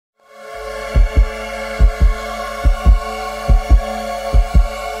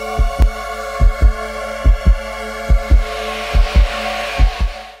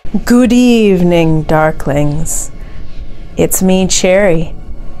Good evening, Darklings. It's me, Cherry.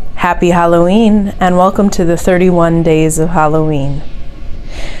 Happy Halloween, and welcome to the 31 Days of Halloween.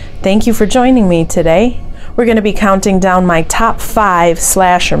 Thank you for joining me today. We're going to be counting down my top 5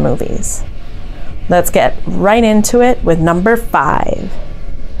 slasher movies. Let's get right into it with number 5.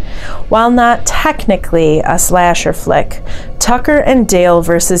 While not technically a slasher flick, Tucker and Dale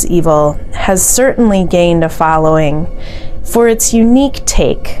vs. Evil has certainly gained a following for its unique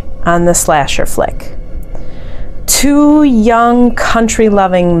take on the slasher flick. Two young,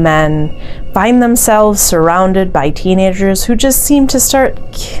 country-loving men find themselves surrounded by teenagers who just seem to start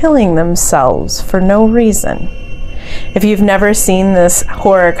killing themselves for no reason. If you've never seen this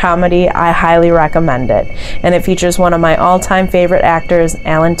horror comedy, I highly recommend it, and it features one of my all-time favorite actors,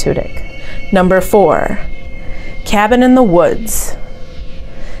 Alan Tudyk. Number 4, Cabin in the Woods.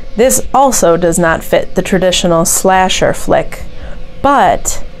 This also does not fit the traditional slasher flick,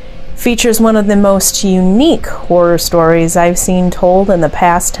 but features one of the most unique horror stories I've seen told in the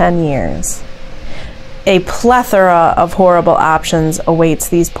past 10 years. A plethora of horrible options awaits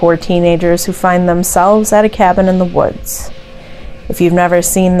these poor teenagers who find themselves at a cabin in the woods. If you've never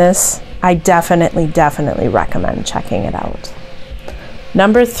seen this, I definitely recommend checking it out.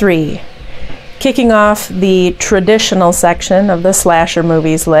 Number 3. Kicking off the traditional section of the slasher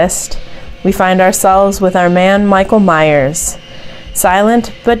movies list, we find ourselves with our man Michael Myers.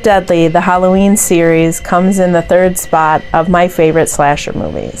 Silent but Deadly, the Halloween series, comes in the 3rd spot of my favorite slasher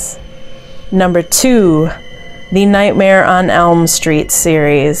movies. Number 2, the Nightmare on Elm Street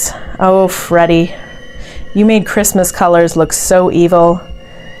series. Oh, Freddy, you made Christmas colors look so evil.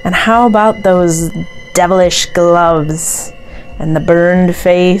 And how about those devilish gloves and the burned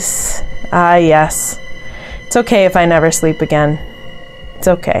face? Ah, yes. It's okay if I never sleep again. It's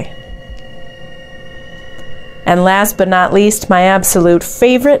okay. And last but not least, my absolute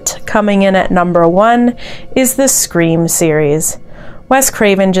favorite, coming in at number 1, is the Scream series. Wes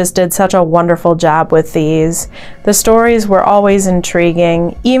Craven just did such a wonderful job with these. The stories were always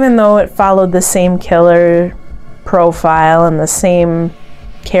intriguing, even though it followed the same killer profile and the same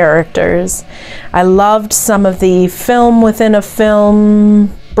characters. I loved some of the film within a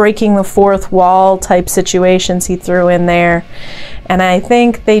film, breaking the fourth wall type situations he threw in there. And I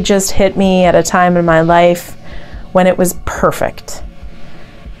think they just hit me at a time in my life when it was perfect.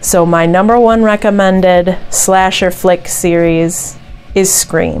 So my number 1 recommended slasher flick series is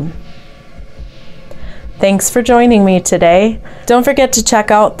Scream. Thanks for joining me today. Don't forget to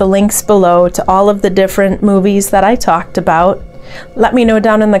check out the links below to all of the different movies that I talked about. Let me know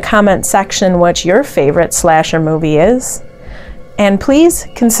down in the comment section what your favorite slasher movie is. And please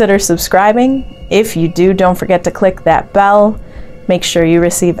consider subscribing. If you do, don't forget to click that bell. Make sure you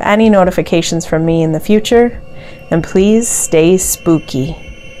receive any notifications from me in the future. And please stay spooky.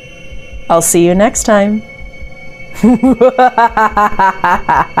 I'll see you next time.